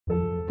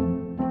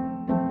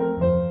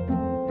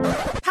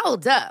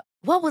Hold up.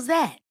 What was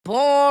that?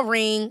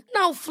 Boring.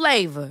 No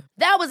flavor.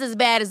 That was as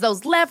bad as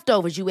those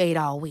leftovers you ate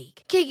all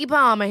week. Keke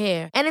Palmer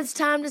here, and it's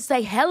time to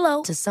say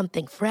hello to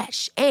something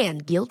fresh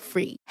and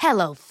guilt-free.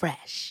 Hello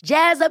Fresh.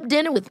 Jazz up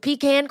dinner with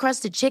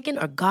pecan-crusted chicken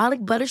or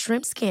garlic butter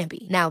shrimp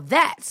scampi. Now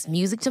that's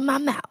music to my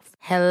mouth.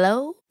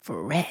 Hello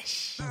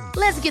Fresh.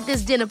 Let's get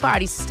this dinner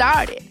party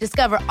started.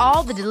 Discover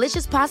all the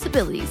delicious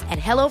possibilities at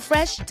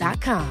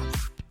hellofresh.com.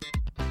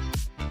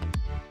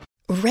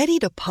 Ready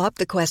to pop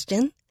the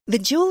question? The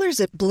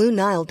jewelers at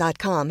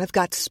BlueNile.com have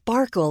got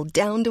sparkle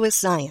down to a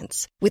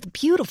science with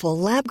beautiful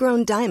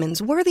lab-grown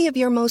diamonds worthy of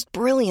your most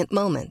brilliant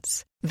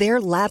moments.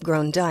 Their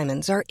lab-grown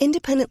diamonds are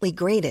independently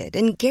graded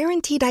and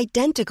guaranteed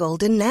identical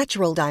to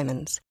natural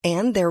diamonds,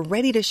 and they're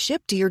ready to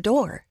ship to your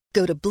door.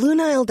 Go to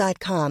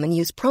BlueNile.com and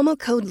use promo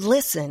code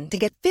LISTEN to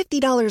get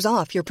 $50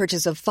 off your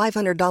purchase of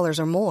 $500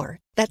 or more.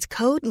 That's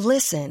code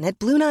LISTEN at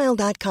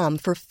BlueNile.com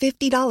for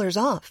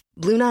 $50 off.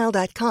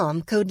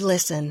 BlueNile.com, code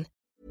LISTEN.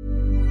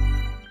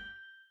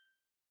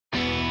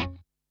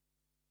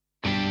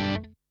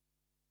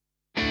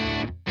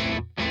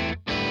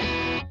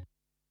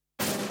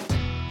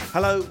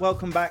 Hello,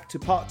 welcome back to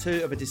part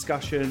 2 of a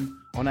discussion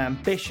on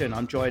ambition.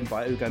 I'm joined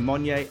by Ugo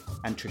Monye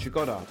and Trisha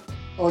Goddard.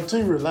 I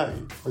do relate,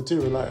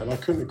 and I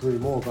couldn't agree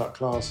more about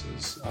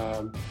classes.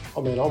 I'm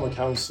a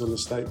council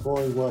estate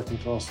boy, working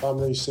class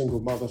family, single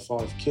mother,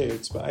 5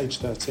 kids, but age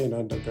 13 I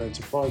ended up going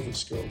to private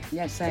school.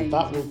 Yeah, same.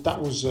 And that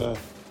was a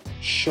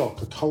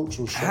shock, a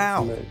cultural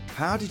shock for me.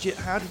 How did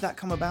that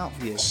come about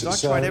for you?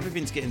 Because I tried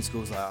everything to get in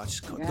schools, I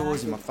just got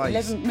doors in my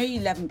face.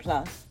 11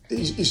 plus.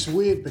 It's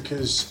weird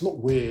because, not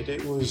weird,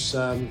 it was,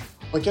 I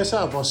guess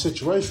out of our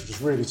situation, it was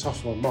really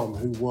tough for my mum,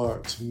 who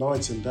worked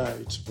night and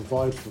day to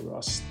provide for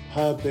us.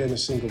 Her being a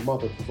single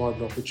mother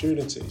provided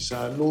opportunities. So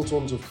at Lord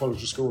Wandsworth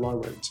College of School I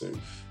went to,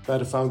 they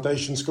had a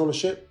foundation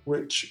scholarship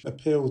which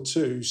appealed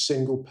to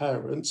single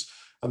parents,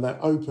 and they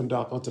opened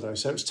up,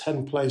 so it was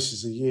 10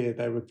 places a year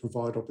they would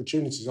provide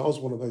opportunities. I was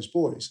one of those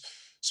boys.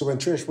 So when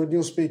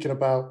you're speaking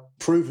about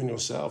proving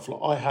yourself,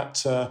 I had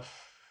to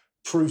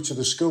prove to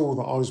the school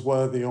that I was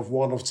worthy of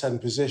 1 of 10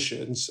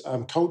 positions.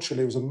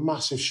 Culturally, it was a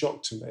massive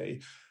shock to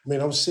me.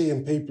 I'm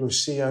seeing people who are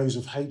CEOs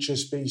of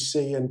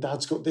HSBC and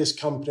dad's got this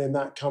company and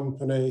that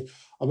company.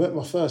 I met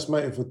my first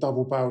mate with a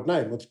double-barreled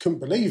name. I couldn't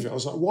believe it. I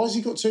was like, why has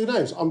he got 2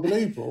 names?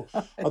 Unbelievable.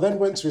 I then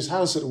went to his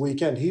house at the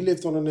weekend. He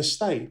lived on an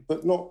estate,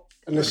 but not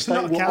an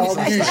estate what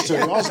I'm used to.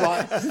 I was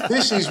like,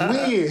 this is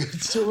weird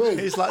to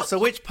me. It's like, so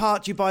which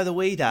part do you buy the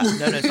weed at?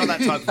 No, it's not that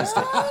type of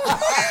estate.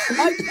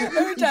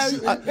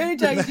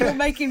 Udo, you're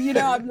making,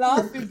 I'm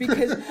laughing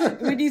because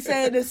when you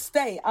say an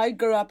estate, I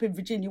grew up in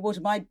Virginia Water.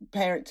 My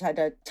parents had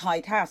a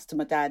tied house to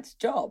my dad's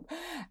job.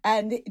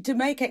 And to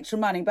make extra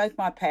money, both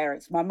my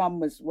parents, my mum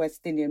was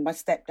West Indian, my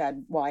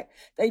stepdad white,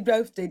 they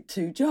both did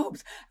 2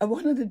 jobs. And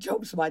one of the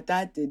jobs my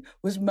dad did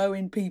was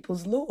mowing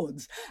people's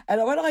lawns.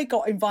 And when I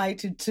got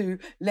invited to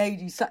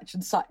Lady such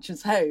and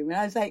such's home, and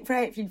I was like,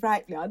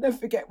 frankly, I'll never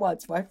forget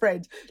once, my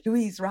friend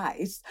Louise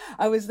Rice,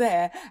 I was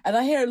there, and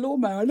I hear a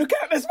lawnmower, and look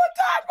out, there's my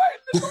dad mowing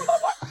the lawn.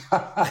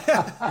 I'm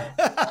like,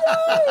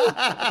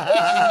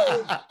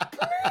 no,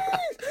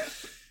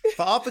 please.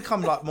 But I've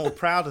become more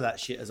proud of that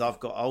shit as I've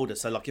got older.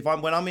 So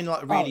when I'm in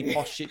really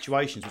posh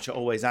situations, which I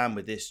always am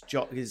with this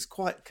job,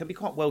 can be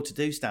quite well to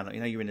do stand up.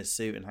 You're in a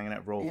suit and hanging out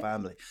with royal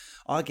family.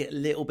 I get a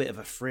little bit of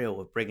a thrill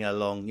of bringing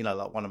along,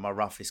 one of my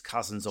roughest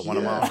cousins or one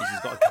of my aunties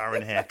who's got a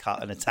Karen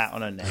haircut and a tat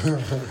on her neck.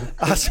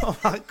 So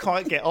I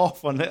can't get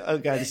off on it.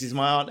 Okay, this is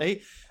my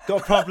auntie.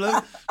 Got a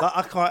problem?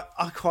 I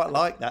quite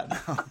like that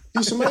now.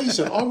 It's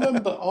amazing. I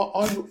remember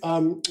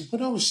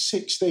when I was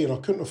 16, I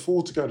couldn't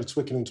afford to go to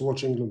Twickenham to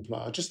watch England play.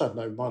 I just had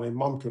no money.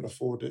 Mum couldn't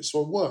afford it.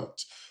 So I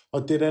worked. I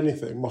did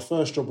anything. My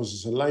first job was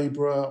as a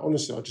labourer.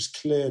 Honestly, I just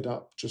cleared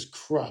up just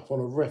crap on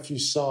a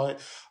refuse site.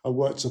 I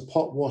worked a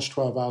pot wash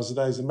 12 hours a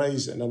day. It's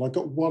amazing. And I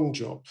got one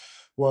job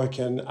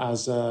working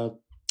as I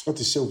did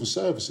silver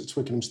service at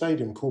Twickenham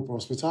Stadium,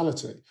 corporate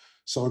hospitality.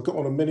 So I got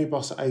on a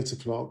minibus at 8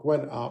 o'clock,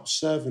 went up,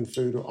 serving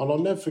food, and I'll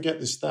never forget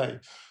this day.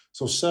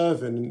 So I was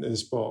serving in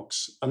this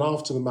box, and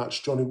after the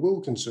match, Johnny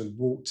Wilkinson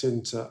walked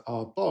into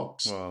our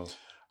box. Wow.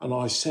 And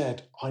I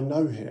said, I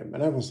know him.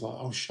 And everyone's like,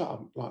 oh, shut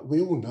up.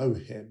 We all know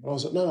him. And I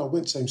was like, no, I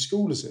went to the same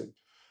school as him.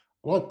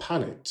 And I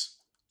panicked.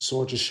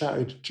 So I just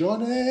shouted,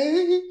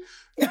 Johnny!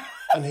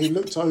 And he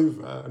looked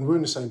over, and we're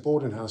in the same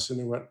boarding house,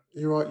 and he went,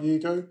 you right,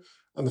 Hugo?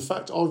 And the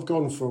fact I've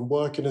gone from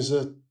working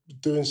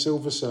doing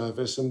silver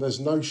service, and there's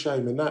no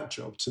shame in that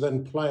job, to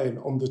then playing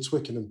on the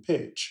Twickenham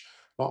pitch.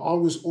 I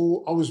was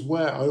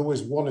where I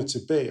always wanted to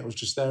be. I was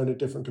just there in a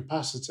different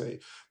capacity.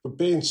 But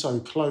being so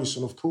close,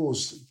 and of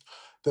course,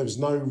 there was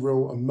no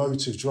real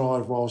emotive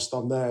drive whilst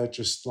I'm there,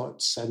 just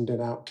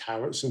sending out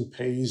carrots and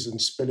peas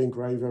and spilling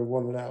gravy over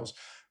one else.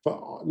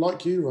 But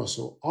like you,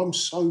 Russell, I'm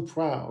so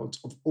proud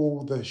of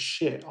all the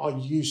shit I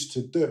used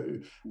to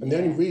do. And the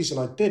only reason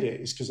I did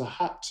it is because I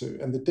had to.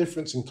 And the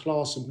difference in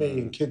class and me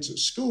and kids at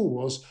school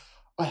was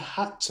I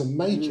had to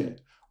make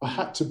it. I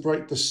had to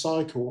break the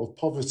cycle of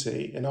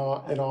poverty in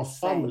our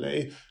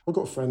family. I've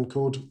got a friend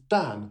called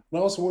Dan,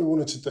 and I asked him what he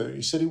wanted to do.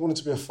 He said he wanted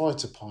to be a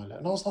fighter pilot,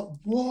 and I was like,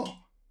 what?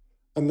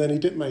 And then he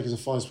didn't make it as a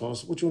fighter pilot. I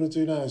was like, what do you want to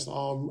do now? He's like,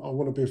 I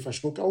want to be a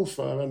professional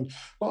golfer. And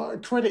I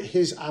credit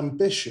his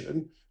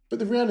ambition, but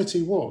the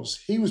reality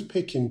was he was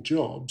picking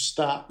jobs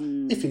that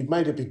if he'd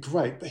made it, it'd be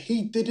great, but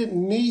he didn't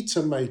need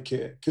to make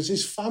it because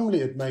his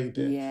family had made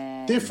it.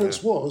 Yeah.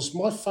 Difference was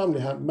my family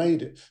hadn't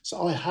made it,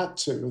 so I had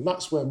to. And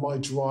that's where my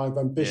drive,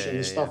 ambition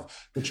and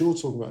stuff that you're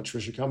talking about,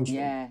 Tricia, comes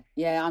from.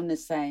 Yeah, I'm the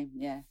same,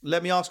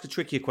 Let me ask a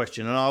trickier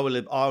question, and I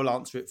will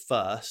answer it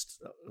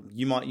first.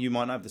 You might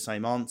not have the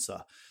same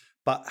answer,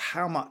 but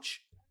how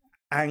much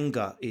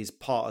anger is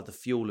part of the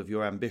fuel of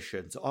your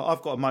ambitions?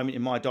 I've got a moment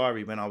in my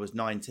diary when I was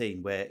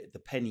 19 where the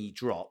penny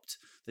dropped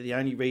that the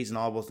only reason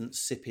I wasn't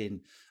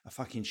sipping a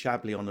fucking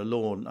Chablis on the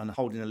lawn and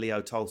holding a Leo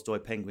Tolstoy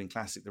Penguin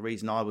Classic, the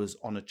reason I was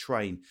on a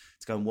train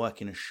to go and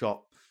work in a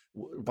shop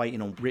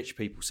waiting on rich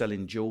people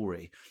selling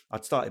jewellery,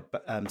 I'd started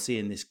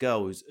seeing this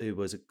girl who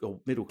was a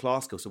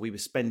middle-class girl, so we were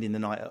spending the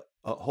night at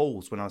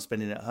Halls when I was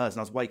spending it at hers,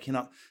 and I was waking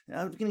up,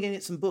 I'm going to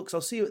get some books,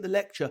 I'll see you at the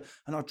lecture,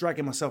 and I was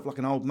dragging myself like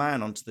an old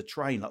man onto the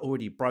train, like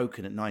already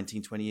broken at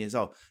 19, 20 years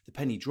old. The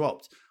penny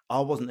dropped.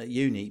 I wasn't at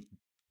uni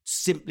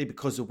simply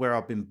because of where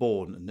I've been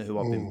born and who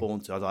I've been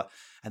born to. I was like,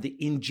 and the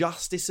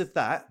injustice of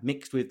that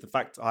mixed with the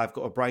fact I've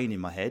got a brain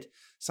in my head,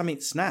 something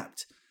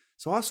snapped.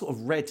 So I sort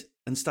of read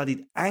and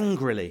studied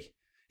angrily.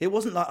 It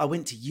wasn't like I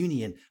went to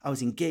uni and I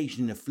was engaged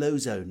in a flow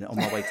zone on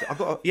my way to... I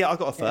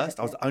got a first.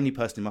 I was the only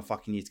person in my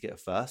fucking year to get a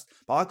first.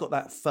 But I got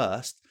that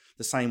first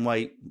the same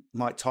way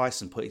Mike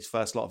Tyson put his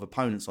first lot of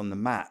opponents on the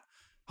mat.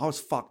 I was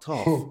fucked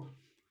off.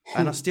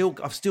 And I've still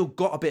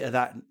got a bit of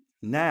that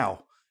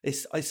now.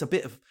 It's a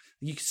bit of...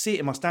 You can see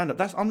it in my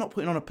stand-up. I'm not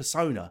putting on a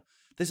persona.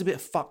 There's a bit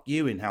of fuck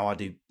you in how I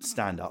do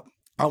stand-up.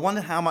 I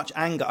wonder how much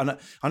anger... I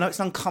know it's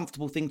an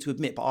uncomfortable thing to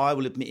admit, but I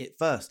will admit it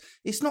first.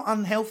 It's not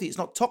unhealthy. It's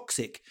not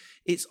toxic.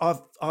 It's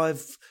I've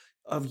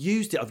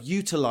used it. I've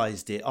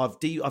utilised it. I've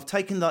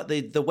taken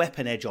the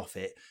weapon edge off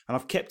it, and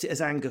I've kept it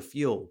as anger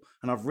fuel,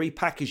 and I've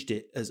repackaged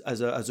it as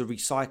a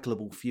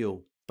recyclable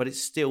fuel. But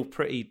it's still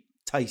pretty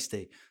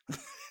tasty.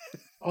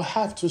 I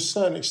have to a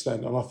certain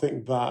extent, and I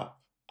think that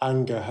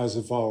anger has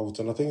evolved,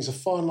 and I think it's a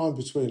fine line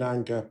between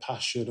anger,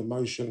 passion,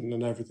 emotion,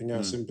 and everything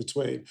else in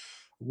between.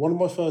 One of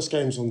my first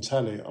games on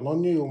telly, and I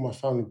knew all my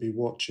family would be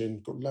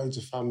watching, got loads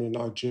of family in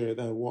Nigeria,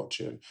 they were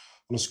watching, and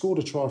I scored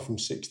a try from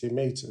 60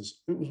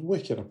 metres. It was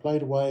wicked. I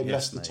played away,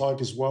 Leicester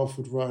Tigers,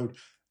 Welford Road.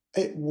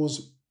 It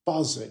was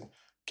buzzing.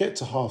 Get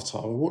to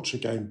half-time, I watch the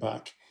game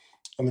back,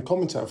 and the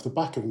commentator off the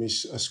back of me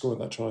scoring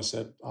that try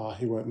said,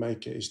 he won't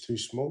make it, he's too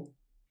small.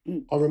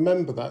 I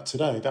remember that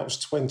today. That was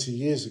 20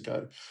 years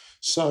ago.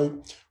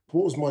 So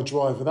what was my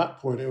drive at that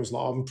point? It was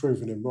like, I'm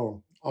proving him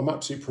wrong. I'm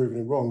absolutely proving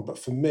him wrong. But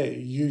for me,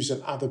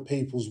 using other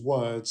people's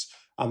words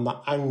and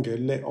that anger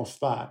lit off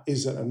that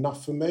isn't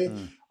enough for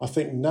me. I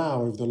think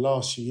now, over the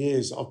last few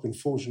years, I've been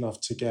fortunate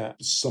enough to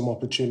get some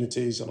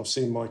opportunities and I've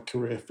seen my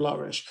career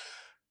flourish.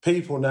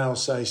 People now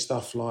say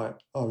stuff like,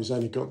 he's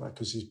only got that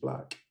because he's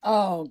black.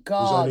 Oh,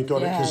 God. He's only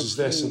got it because he's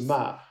this and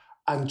that.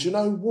 And do you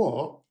know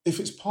what? If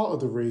it's part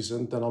of the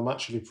reason, then I'm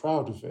actually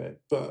proud of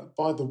it. But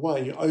by the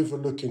way, you're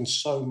overlooking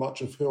so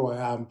much of who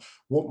I am,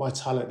 what my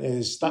talent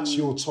is. That's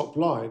your top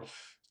line.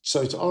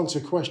 So to answer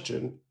your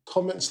question,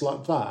 comments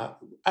like that,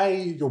 A,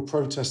 you're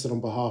protesting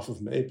on behalf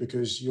of me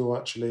because you're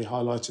actually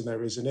highlighting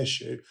there is an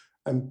issue.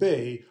 And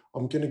B,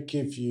 I'm going to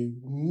give you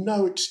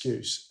no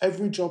excuse.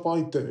 Every job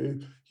I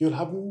do, you'll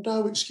have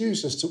no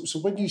excuse as to... So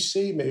when you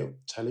see me on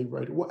telly,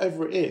 radio,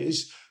 whatever it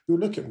is, you'll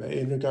look at me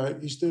and you'll go,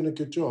 he's doing a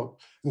good job.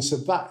 And so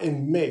that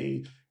in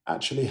me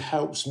actually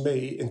helps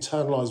me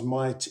internalise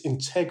my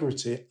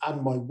integrity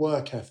and my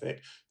work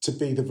ethic to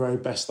be the very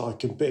best I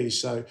can be.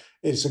 So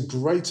it's a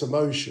great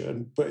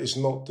emotion, but it's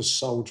not the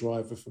sole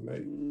driver for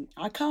me.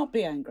 I can't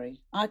be angry.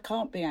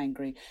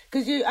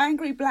 Because you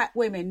angry black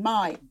women,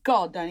 my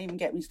God, don't even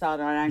get me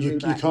started on angry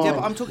black women. Yeah,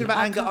 but I'm talking about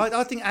anger.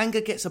 I think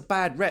anger gets a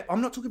bad rep. I'm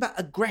not talking about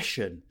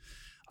aggression.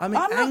 I mean,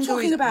 I'm not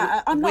talking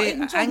about...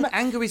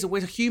 Anger is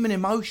a human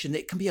emotion.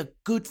 It can be a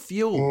good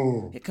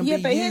fuel. It can be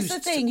used. Yeah, but here's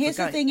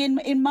the thing.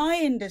 In my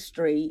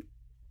industry,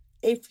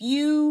 if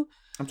you...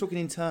 I'm talking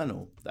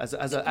internal, as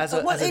a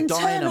internal,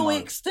 dynamo.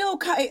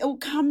 It all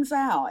comes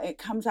out. It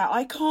comes out.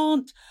 I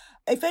can't...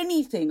 If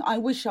anything, I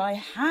wish I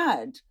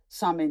had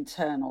some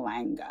internal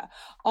anger.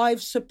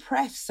 I've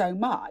suppressed so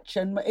much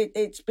and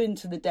it's been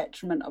to the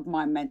detriment of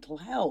my mental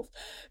health,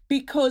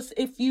 because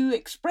if you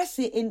express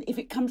it if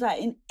it comes out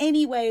in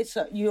any way,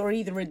 so you're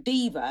either a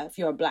diva if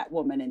you're a black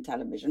woman in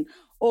television,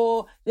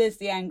 or there's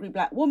the angry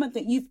black woman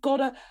thing.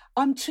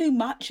 I'm too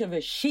much of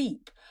a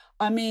sheep.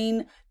 I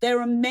mean,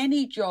 there are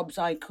many jobs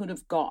I could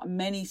have got,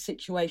 many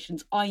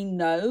situations I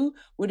know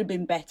would have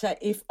been better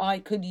if I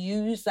could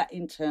use that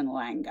internal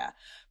anger.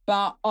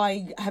 but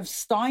I have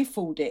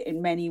stifled it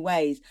in many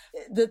ways.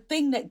 The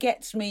thing that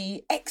gets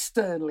me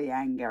externally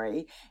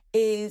angry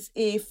is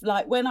if,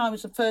 like, when I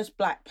was the first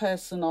black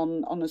person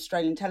on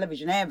Australian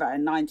television ever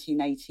in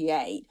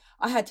 1988,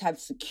 I had to have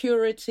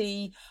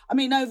security. I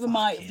mean, over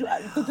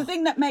the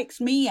thing that makes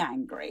me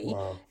angry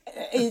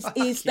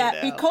is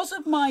that because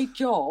of my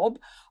job,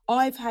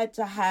 I've had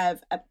to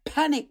have a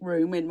panic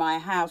room in my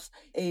house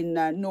in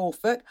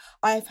Norfolk.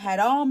 I've had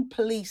armed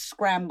police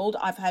scrambled.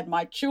 I've had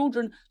my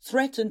children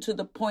threatened to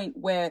the point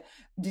where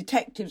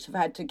detectives have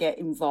had to get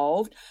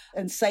involved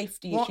and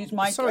safety issues.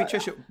 Sorry,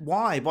 Trisha,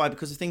 why? Why?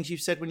 Because of things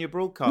you've said when you're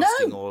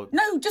broadcasting?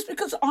 No, just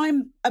because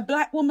I'm a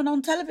black woman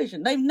on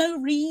television. They've no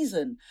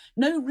reason.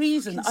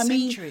 I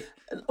mean,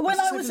 when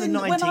I was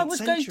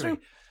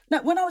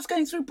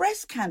going through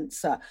breast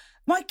cancer,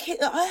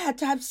 I had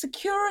to have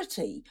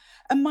security,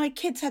 and my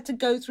kids had to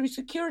go through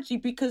security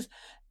because,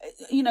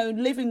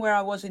 living where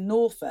I was in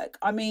Norfolk,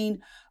 I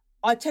mean,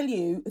 I tell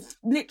you,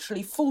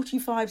 literally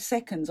 45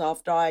 seconds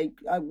after I'd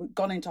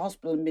gone into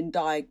hospital and been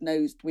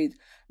diagnosed with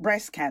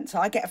breast cancer,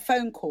 I get a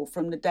phone call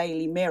from the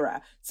Daily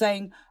Mirror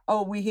saying,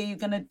 "Oh, we hear you're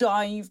going to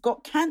die, you've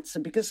got cancer,"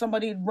 because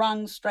somebody had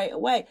rung straight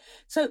away.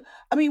 So,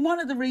 I mean, one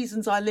of the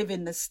reasons I live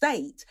in the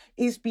state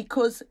is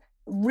because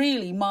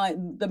really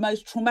the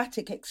most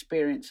traumatic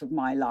experience of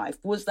my life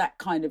was that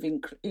kind of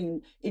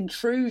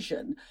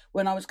intrusion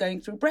when I was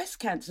going through breast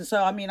cancer.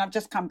 So, I mean, I've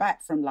just come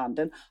back from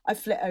London. I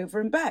flit over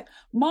and back.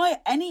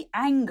 Any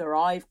anger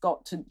I've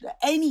got to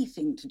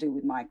anything to do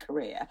with my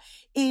career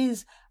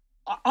is,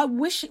 I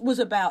wish it was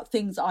about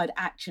things I'd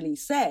actually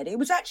said. It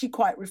was actually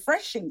quite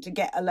refreshing to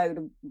get a load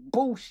of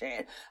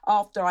bullshit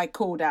after I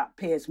called out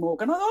Piers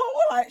Morgan. I thought,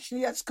 well,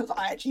 actually, that's because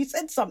I actually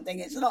said something.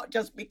 It's not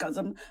just because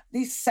of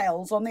these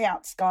cells on the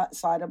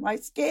outside of my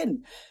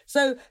skin.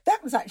 So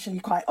that was actually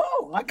quite,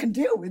 I can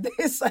deal with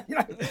this.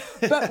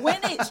 But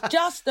when it's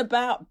just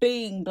about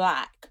being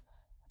black,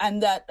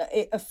 and that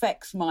it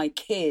affects my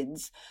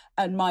kids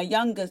and my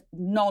youngest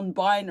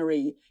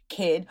non-binary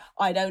kid,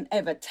 I don't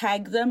ever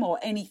tag them or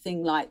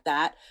anything like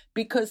that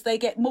because they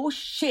get more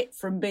shit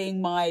from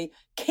being my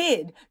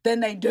kid than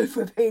they do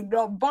for being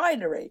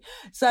non-binary.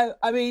 So,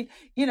 I mean,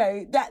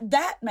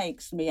 that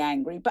makes me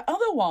angry. But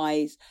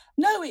otherwise,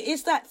 no, it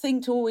is that thing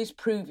to always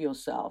prove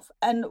yourself.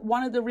 And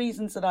one of the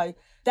reasons that I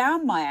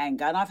down my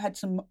anger, and I've had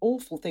some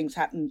awful things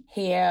happen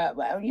here,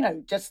 well,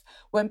 just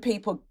when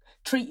people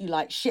treat you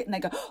like shit and they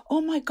go,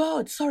 "Oh my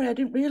God, sorry, I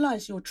didn't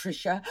realise you're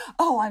Trisha.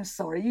 Oh, I'm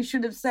sorry, you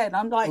should have said."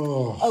 I'm like,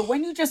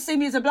 when you just see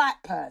me as a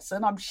black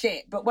person, I'm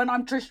shit. But when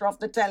I'm Trisha off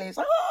the telly, it's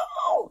like,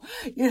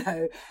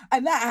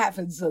 and that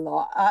happens a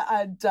lot.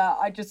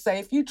 I just say,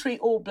 if you treat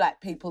all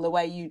black people the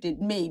way you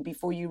did me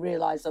before you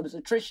realised I was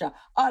a Trisha,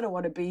 I don't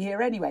want to be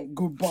here anyway.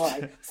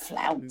 Goodbye,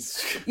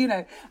 flounce.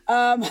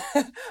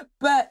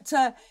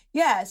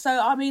 So,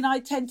 I mean, I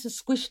tend to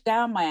squish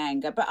down my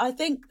anger, but I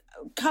think,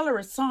 colour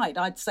aside,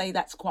 I'd say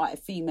that's quite a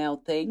female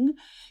thing.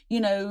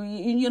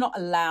 You're not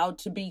allowed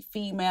to be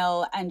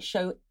female and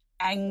show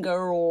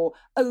anger or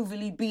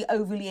be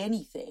overly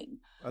anything.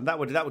 And that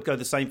would go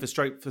the same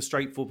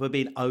for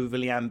being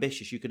overly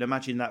ambitious. You could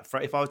imagine that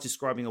if I was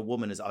describing a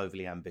woman as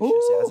overly ambitious,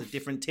 it has a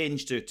different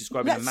tinge to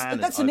describing a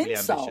man as overly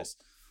ambitious.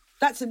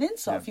 That's an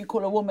insult. If you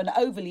call a woman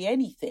overly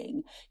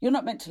anything, you're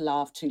not meant to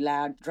laugh too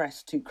loud,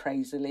 dress too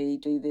crazily,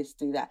 do this,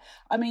 do that.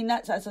 I mean,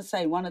 that's, as I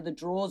say, one of the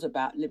draws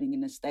about living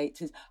in the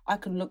States is I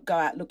can go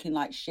out looking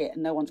like shit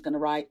and no one's going to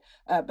write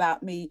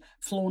about me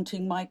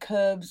flaunting my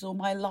curves or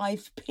my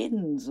live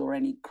pins or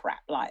any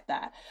crap like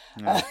that.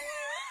 Yeah.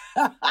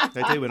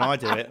 They do when I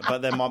do it,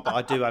 but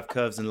I do have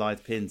curves and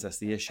live pins. That's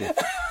the issue.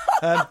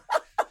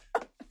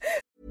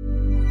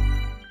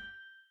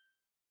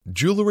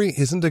 Jewelry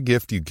isn't a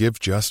gift you give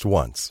just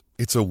once.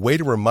 It's a way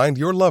to remind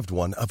your loved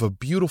one of a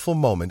beautiful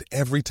moment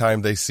every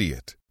time they see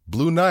it.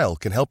 Blue Nile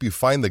can help you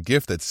find the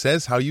gift that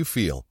says how you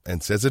feel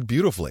and says it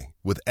beautifully,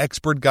 with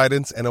expert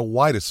guidance and a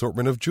wide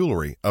assortment of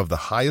jewelry of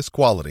the highest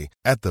quality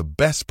at the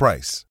best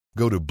price.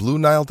 Go to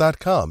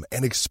BlueNile.com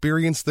and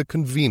experience the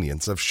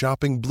convenience of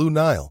shopping Blue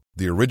Nile,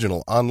 the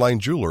original online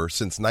jeweler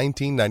since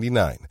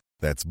 1999.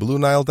 That's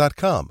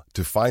BlueNile.com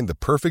to find the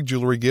perfect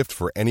jewelry gift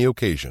for any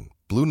occasion.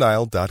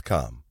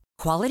 BlueNile.com.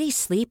 Quality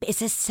sleep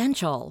is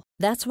essential.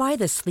 That's why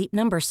the Sleep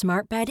Number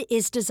Smart Bed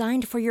is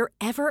designed for your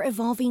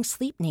ever-evolving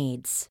sleep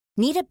needs.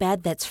 Need a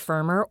bed that's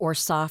firmer or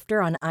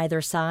softer on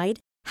either side?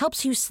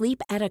 Helps you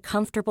sleep at a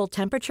comfortable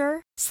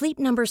temperature? Sleep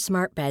Number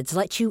Smart Beds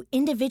let you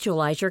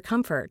individualize your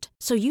comfort,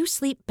 so you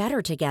sleep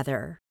better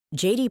together.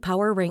 J.D.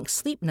 Power ranks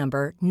Sleep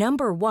Number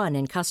number 1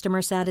 in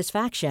customer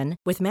satisfaction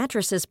with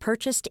mattresses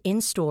purchased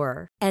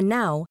in-store. And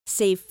now,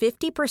 save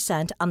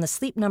 50% on the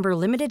Sleep Number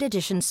Limited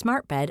Edition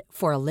Smart Bed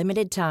for a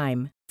limited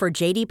time. For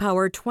J.D.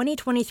 Power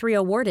 2023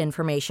 award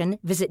information,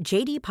 visit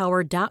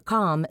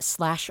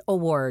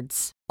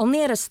jdpower.com/awards.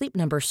 Only at a Sleep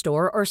Number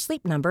store or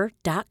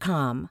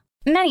sleepnumber.com.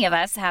 Many of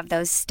us have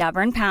those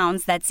stubborn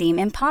pounds that seem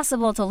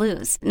impossible to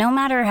lose, no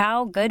matter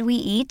how good we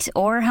eat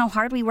or how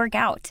hard we work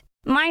out.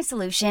 My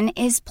solution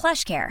is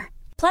PlushCare.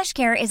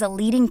 PlushCare is a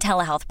leading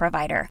telehealth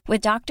provider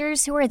with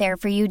doctors who are there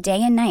for you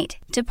day and night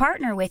to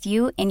partner with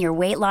you in your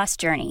weight loss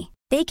journey.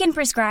 They can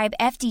prescribe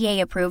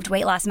FDA-approved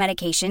weight loss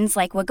medications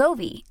like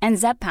Wegovy and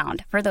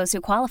Zepbound for those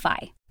who qualify.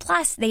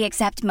 Plus, they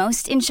accept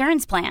most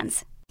insurance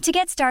plans. To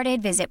get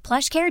started, visit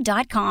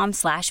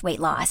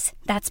plushcare.com/weightloss.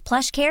 That's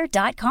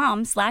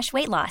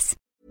plushcare.com/weightloss.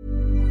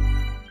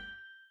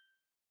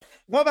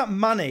 What about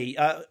money?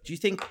 Do you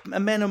think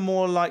men are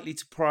more likely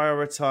to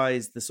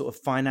prioritise the sort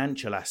of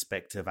financial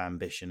aspect of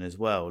ambition as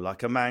well?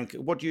 Like a man,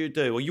 what do you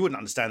do? Well, you wouldn't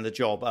understand the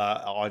job.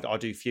 I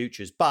do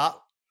futures,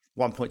 but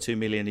 1.2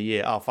 million a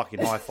year. Oh, fucking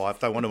high five.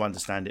 Don't want to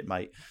understand it,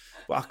 mate.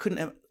 Well,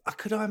 could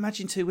I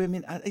imagine two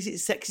women? Is it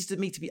sexist of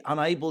me to be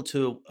unable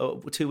to,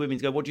 two women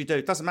to go, what do you do?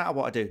 It doesn't matter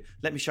what I do.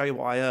 Let me show you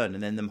what I earn,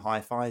 and then them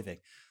high-fiving.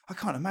 I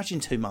can't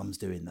imagine two mums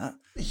doing that.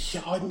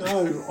 Yeah, I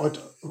know.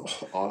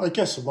 I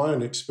guess in my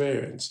own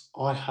experience,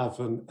 I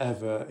haven't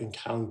ever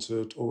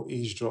encountered or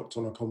eavesdropped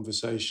on a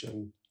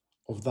conversation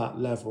of that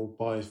level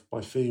by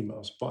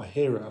females, but I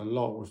hear it a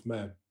lot with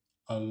men,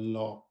 a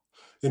lot.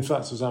 In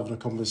fact, I was having a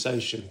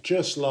conversation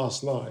just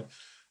last night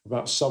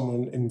about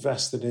someone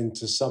invested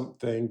into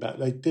something that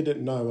they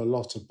didn't know a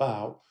lot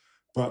about.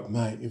 But,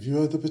 mate, if you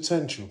heard the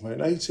potential, mate,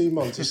 in 18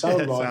 months, it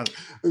sounds like...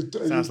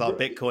 sounds like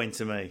Bitcoin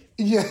to me.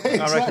 Yeah, exactly.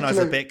 I recognise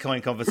a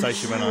Bitcoin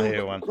conversation when I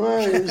hear one.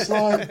 Right, it's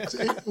like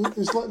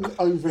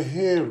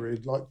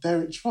overhearing, like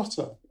Derek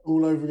Trotter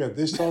all over again,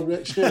 this time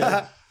next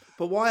year.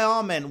 But why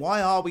are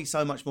we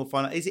so much more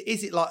fun? Is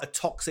it like a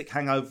toxic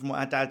hangover from what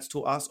our dads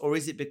taught us? Or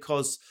is it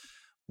because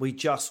we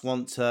just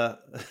want to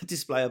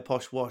display a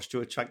posh wash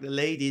to attract the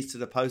ladies to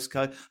the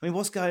postcode? I mean,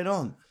 what's going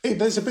on?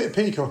 There's a bit of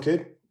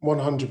peacocking,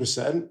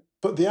 100%.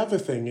 But the other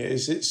thing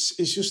is,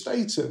 it's your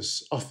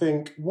status. I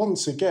think,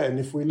 once again,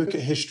 if we look at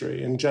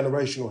history and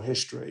generational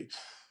history,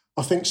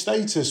 I think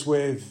status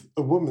with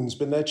a woman's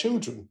been their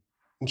children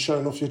and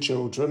showing off your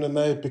children, and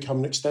they become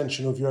an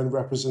extension of your own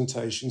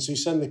representation. So you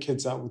send the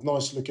kids out with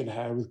nice-looking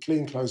hair, with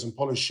clean clothes and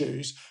polished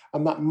shoes,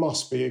 and that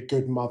must be a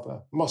good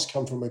mother, must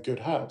come from a good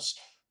house.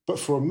 But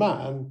for a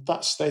man,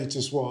 that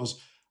status was,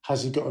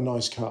 has he got a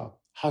nice car?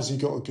 Has he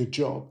got a good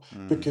job?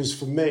 Because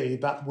for me,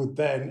 that would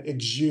then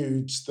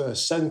exude the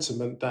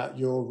sentiment that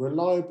you're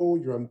reliable,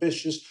 you're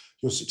ambitious,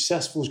 you're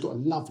successful, he's got a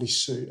lovely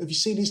suit. Have you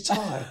seen his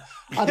tie?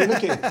 I had a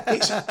look at it.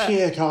 It's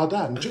Pierre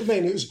Cardin. Do you know what I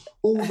mean? It was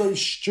all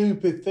those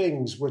stupid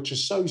things which are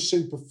so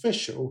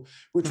superficial,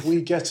 which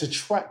we get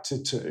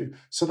attracted to.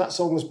 So that's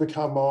almost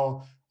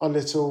become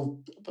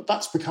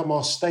that's become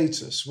our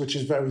status, which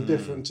is very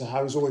different to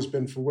how it's always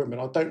been for women.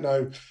 I don't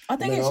know. I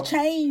think it's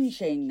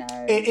changing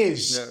now. It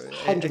is,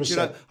 100%. You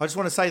know, I just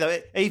want to say, though,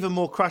 even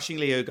more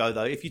crushingly, Hugo,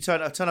 though, if you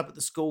turn up at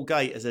the school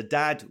gate as a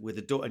dad with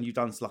a daughter and you've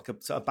done like a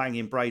sort of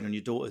banging braid on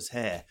your daughter's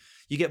hair,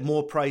 you get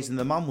more praise than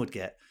the mum would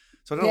get.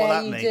 So I don't know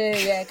what that means. Yeah, you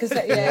do, yeah. Because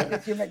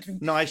you're meant to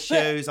be... Nice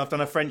shoes. I've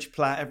done a French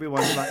plait.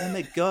 Everyone's like, oh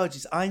my God,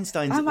 it's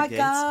Einstein's Oh my kids.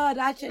 God.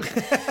 No,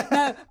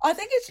 I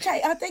think it's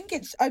changed.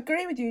 I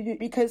agree with you,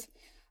 because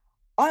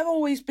I've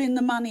always been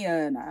the money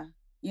earner.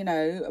 You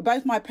know,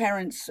 both my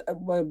parents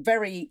were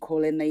very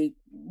equal in the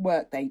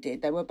work they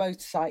did. They were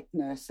both psych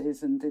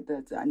nurses and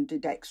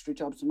did extra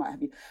jobs and what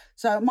have you.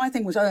 So my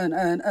thing was earn,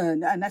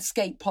 and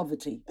escape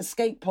poverty.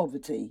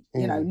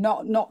 You know,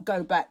 not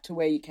go back to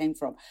where you came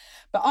from.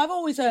 But I've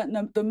always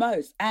earned the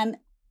most, and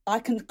I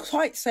can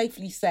quite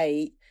safely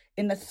say,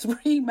 in the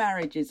 3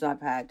 marriages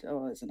I've had,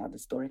 it's another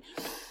story.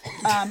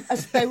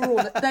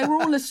 They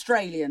were all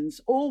Australians,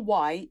 all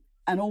white,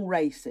 and all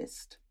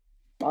racist.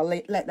 I'll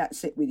let that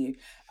sit with you.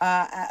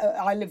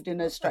 I lived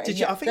in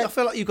Australia. I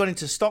feel like you got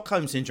into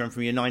Stockholm syndrome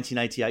from your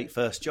 1988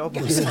 first job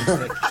or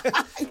something.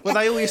 Were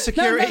they all your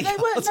security? No,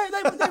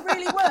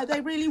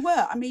 they really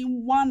were. I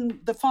mean,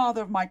 the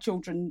father of my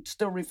children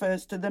still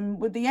refers to them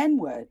with the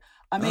N-word.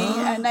 I mean,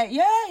 and they,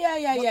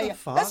 yeah.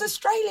 That's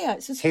Australia.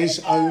 It's Australia. His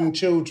own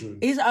children.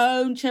 His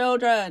own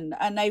children,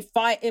 and they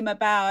fight him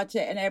about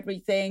it and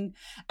everything.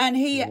 And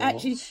he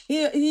actually,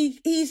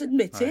 he's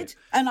admitted, right.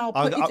 And I'll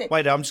put it.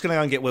 Wait, I'm just going to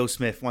go and get Will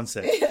Smith. One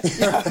sec.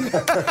 He's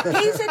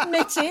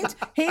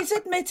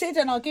admitted,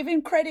 and I'll give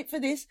him credit for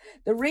this.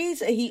 The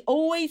reason he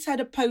always had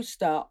a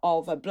poster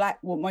of a black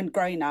woman, when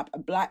growing up, a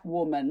black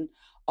woman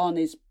on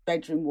his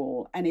bedroom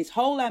wall, and his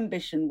whole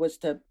ambition was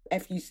to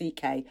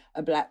F-U-C-K,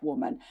 a black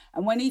woman.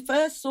 And when he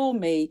first saw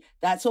me,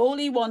 that's all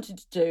he wanted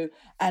to do.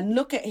 And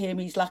look at him,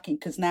 he's lucky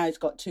because now he's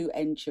got 2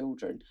 N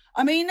children.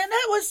 I mean, and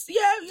that was,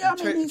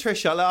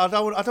 Trisha, I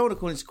don't want to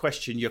call into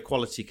question your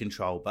quality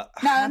control, but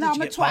how did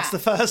you get past the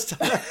first?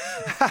 How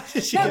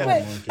did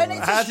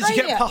you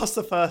get past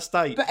the first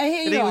date? But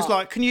and he was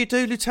like, "Can you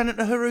do Lieutenant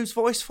Uhura's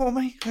voice for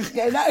me?"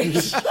 Yeah, no,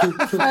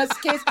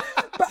 first kiss.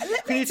 But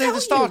can you do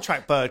the Star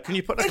Trek bird? Can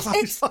you put the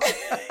clothes on?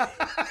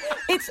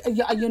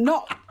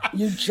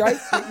 You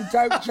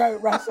don't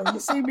joke, Russell. You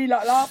see me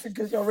like laughing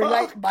because you're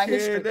relating to my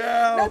history.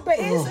 No, but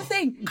here's the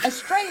thing.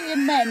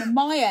 Australian men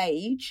my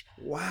age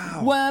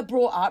were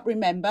brought up,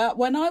 remember,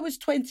 when I was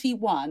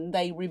 21,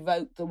 they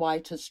revoked the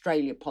White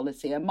Australia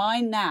policy. And my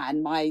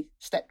nan, my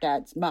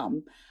stepdad's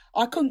mum,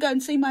 I couldn't go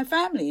and see my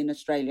family in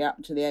Australia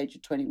up to the age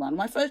of 21.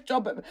 My first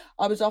job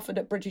I was offered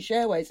at British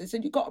Airways. They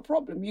said, you've got a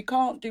problem. You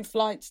can't do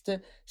flights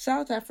to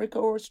South Africa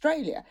or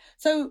Australia.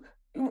 So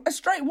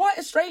white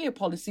Australia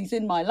policies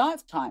in my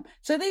lifetime.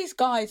 So these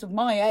guys of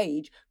my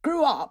age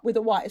grew up with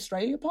a white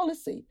Australia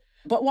policy.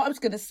 But what I was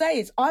going to say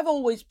is I've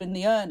always been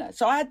the earner.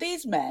 So I had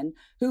these men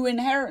who were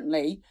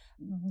inherently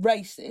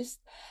racist,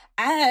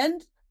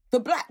 and the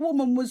black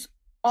woman was,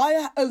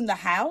 I owned the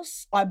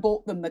house, I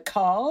bought them the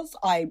cars,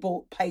 I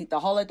paid the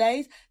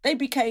holidays. They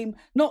became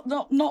not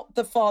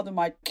the father of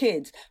my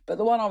kids, but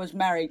the one I was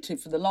married to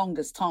for the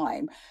longest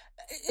time.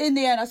 In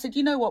the end, I said,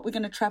 you know what, we're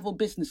going to travel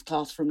business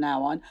class from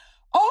now on.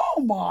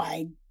 Oh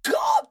my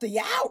God,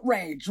 the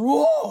outrage!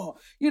 Whoa!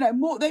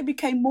 They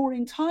became more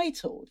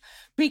entitled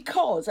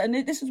because, and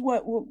this is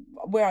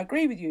where I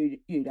agree with you,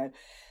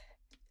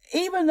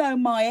 even though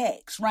my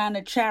ex ran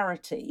a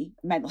charity,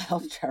 mental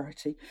health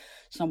charity,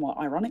 somewhat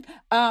ironic,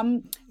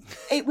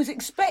 it was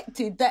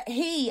expected that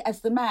he,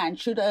 as the man,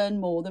 should earn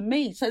more than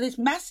me. So this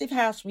massive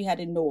house we had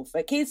in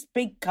Norfolk, his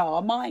big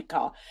car, my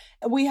car,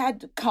 we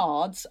had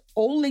cards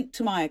all linked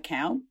to my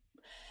account,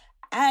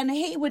 and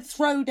he would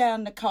throw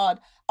down the card.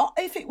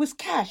 If it was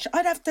cash,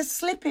 I'd have to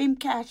slip him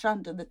cash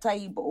under the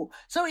table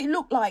so it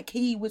looked like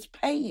he was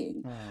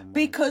paying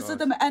because of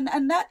them.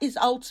 And that is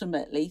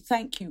ultimately,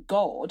 thank you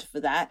God for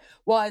that,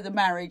 why the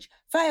marriage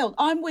failed.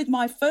 I'm with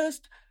my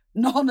first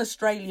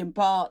non-Australian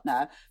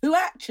partner who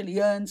actually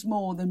earns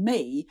more than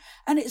me.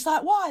 And it's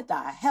like, why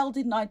the hell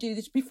didn't I do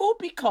this before?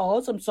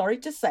 Because, I'm sorry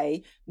to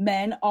say,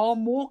 men are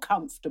more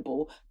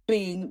comfortable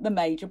being the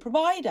major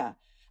provider.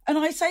 And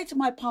I say to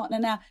my partner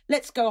now,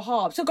 let's go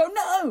halves. He'll go,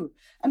 no.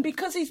 And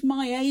because he's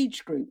my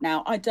age group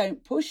now, I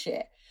don't push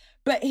it.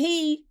 But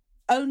he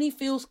only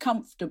feels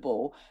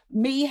comfortable,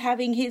 me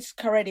having his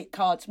credit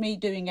cards, me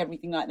doing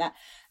everything like that.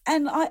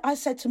 And I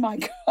said to my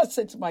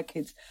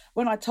kids,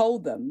 when I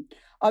told them,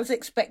 I was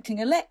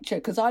expecting a lecture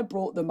because I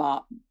brought them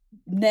up.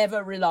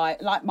 Never rely,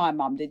 like my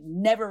mum did,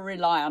 never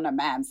rely on a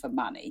man for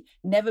money,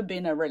 never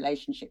been a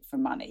relationship for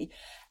money.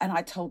 And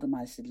I told them,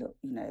 I said, look,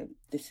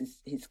 this is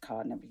his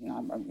card and everything.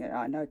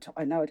 I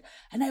know it.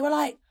 And they were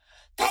like,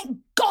 thank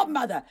God,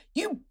 Mother,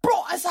 you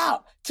brought us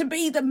out to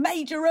be the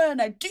major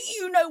earner. Do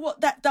you know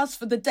what that does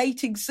for the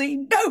dating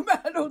scene? No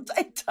man will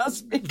date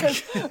us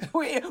because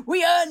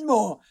we earn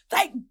more.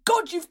 Thank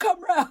God you've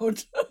come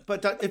round.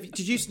 But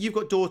you've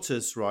got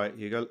daughters, right?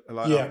 You go,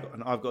 yeah.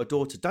 I've got a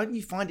daughter. Don't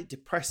you find it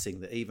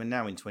depressing that even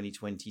now in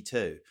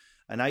 2022,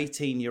 an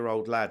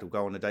 18-year-old lad will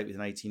go on a date with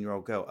an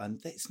 18-year-old girl, and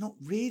it's not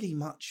really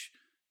much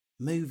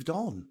moved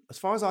on, as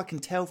far as I can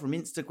tell from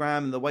Instagram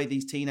and the way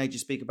these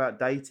teenagers speak about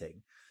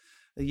dating.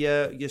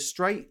 Your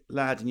straight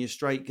lad and your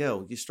straight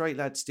girl, your straight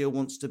lad still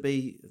wants to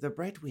be the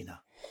breadwinner.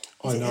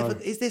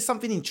 Is there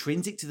something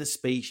intrinsic to the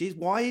species?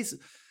 Why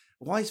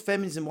is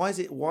feminism? Why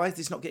is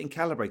this not getting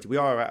calibrated? We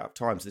are out of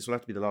time, so this will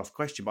have to be the last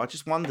question. But I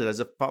just wondered,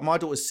 but my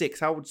daughter's 6.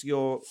 How old's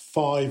your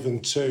 5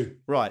 and 2?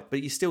 Right,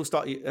 but you still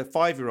start a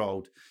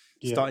 5-year-old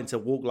starting to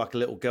walk like a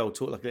little girl,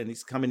 talk like, and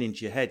it's coming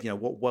into your head.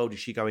 What world is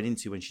she going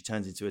into when she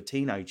turns into a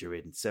teenager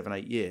in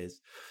 7-8 years?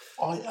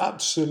 I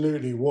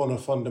absolutely want to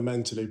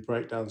fundamentally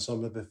break down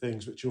some of the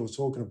things which you're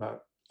talking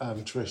about,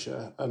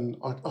 Tricia, and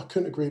I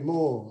couldn't agree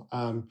more.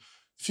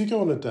 If you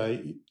go on a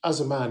date, as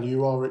a man,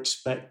 you are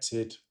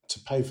expected to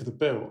pay for the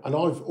bill. And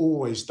I've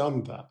always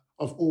done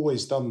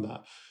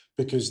that.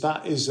 Because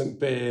that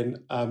isn't being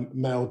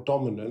male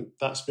dominant,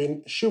 that's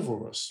been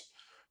chivalrous.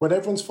 When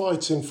everyone's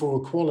fighting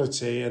for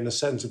equality and a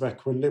sense of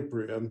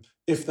equilibrium,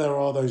 if there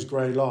are those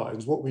grey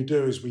lines, what we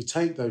do is we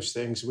take those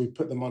things and we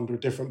put them under a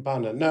different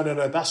banner. No,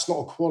 that's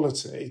not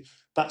equality.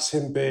 That's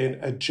him being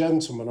a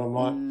gentleman. I'm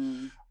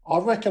like,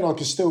 I reckon I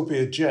could still be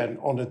a gent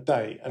on a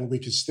date and we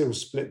could still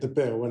split the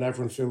bill and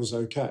everyone feels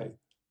okay.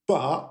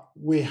 But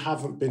we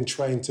haven't been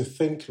trained to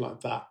think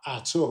like that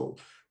at all.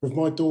 With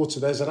my daughter,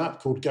 there's an app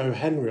called Go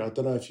Henry. I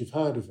don't know if you've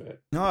heard of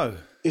it. No.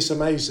 It's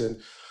amazing.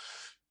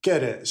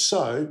 Get it.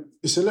 So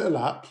it's a little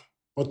app.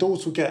 My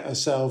daughter will get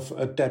herself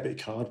a debit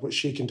card, which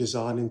she can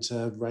design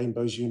into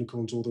rainbows,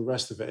 unicorns, all the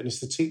rest of it. And it's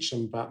to teach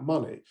them about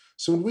money.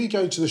 So when we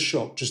go to the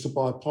shop just to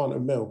buy a pint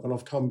of milk, and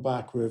I've come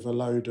back with a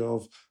load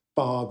of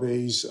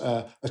Barbies,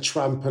 a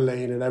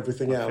trampoline and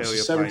everything else. Do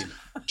you know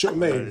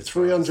what I mean?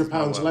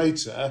 £300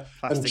 later.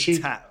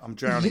 Plastic tat, I'm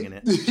drowning in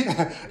it.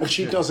 Yeah, and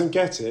she doesn't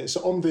get it.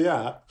 So on the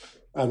app,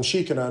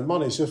 she can earn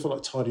money. So if I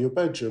like tidy your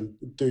bedroom,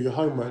 do your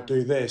homework,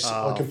 do this,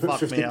 I can put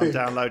 50p. I'm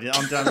downloading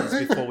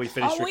this before we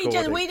finish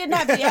recording. We didn't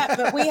have the app,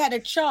 but we had a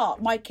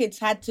chart. My kids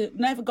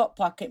never got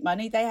pocket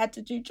money. They had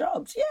to do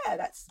jobs. Yeah,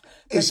 that's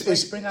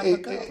bring up a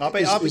girl. I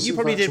bet you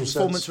probably did a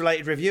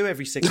performance-related review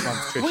every 6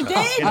 months, Tricia. We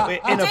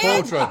did. In a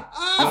boardroom.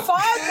 I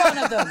fired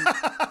one of them.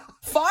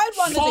 Fired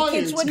one of the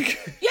kids when.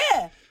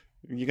 Yeah.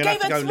 You're gonna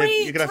have to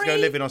go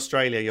live in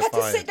Australia. You're had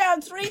to sit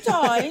down 3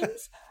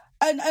 times.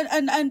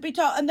 and be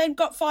told, and then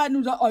got fired and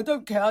was like, I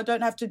don't care, I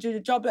don't have to do the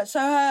job. So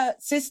her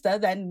sister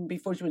then,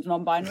 before she was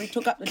non-binary,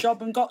 took up the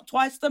job and got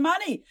twice the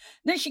money.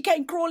 And then she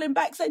came crawling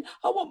back saying,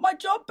 I want my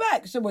job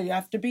back. So, well, you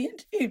have to be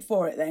interviewed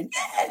for it then.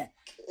 Yeah.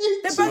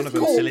 One of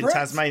them still in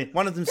Tasmania.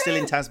 One of them still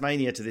in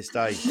Tasmania to this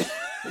day.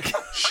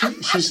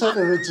 She sent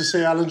her in to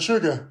see Alan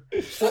Sugar.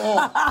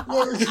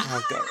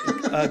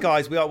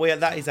 Guys, we are.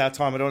 That is our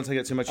time. I don't want to take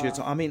up too much of your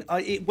time. I mean,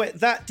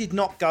 that did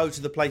not go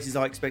to the places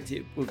I expected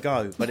it would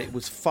go, but it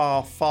was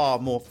far, far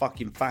more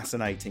fucking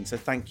fascinating. So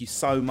thank you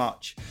so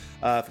much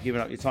for giving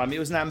up your time. It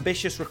was an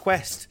ambitious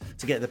request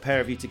to get the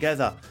pair of you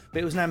together,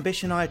 but it was an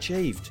ambition I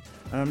achieved.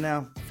 And I'm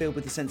now filled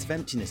with a sense of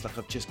emptiness, like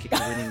I've just kicked a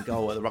winning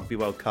goal at the Rugby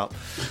World Cup.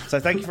 So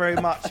thank you very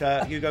much,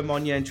 Hugo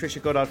Monye and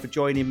Trisha Goddard, for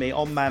joining me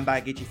on Man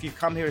Baggage. If you've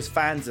come here as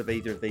fans of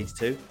either of these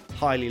two,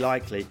 highly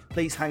likely,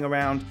 please hang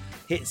around,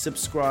 hit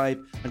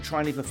subscribe, and try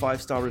and leave a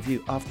 5-star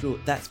review. After all,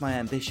 that's my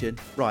ambition.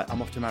 Right,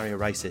 I'm off to marry a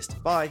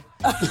racist. Bye.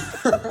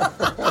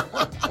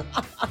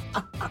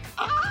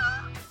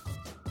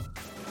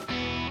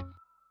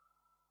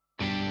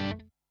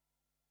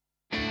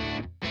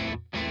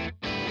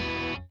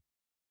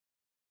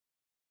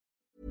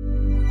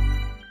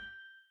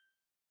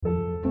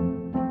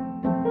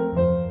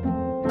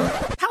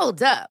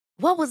 Hold up.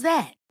 What was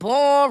that?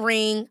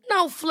 Boring.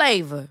 No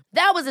flavor.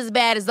 That was as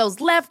bad as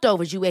those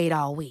leftovers you ate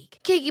all week.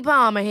 Keke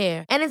Palmer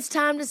here, and it's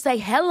time to say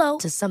hello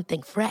to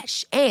something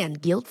fresh and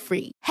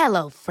guilt-free.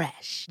 Hello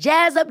Fresh.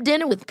 Jazz up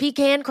dinner with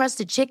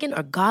pecan-crusted chicken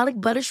or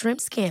garlic butter shrimp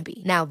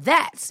scampi. Now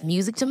that's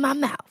music to my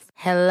mouth.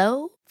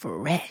 Hello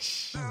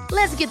Fresh.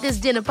 Let's get this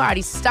dinner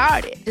party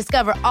started.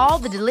 Discover all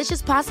the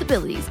delicious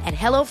possibilities at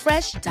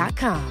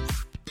HelloFresh.com.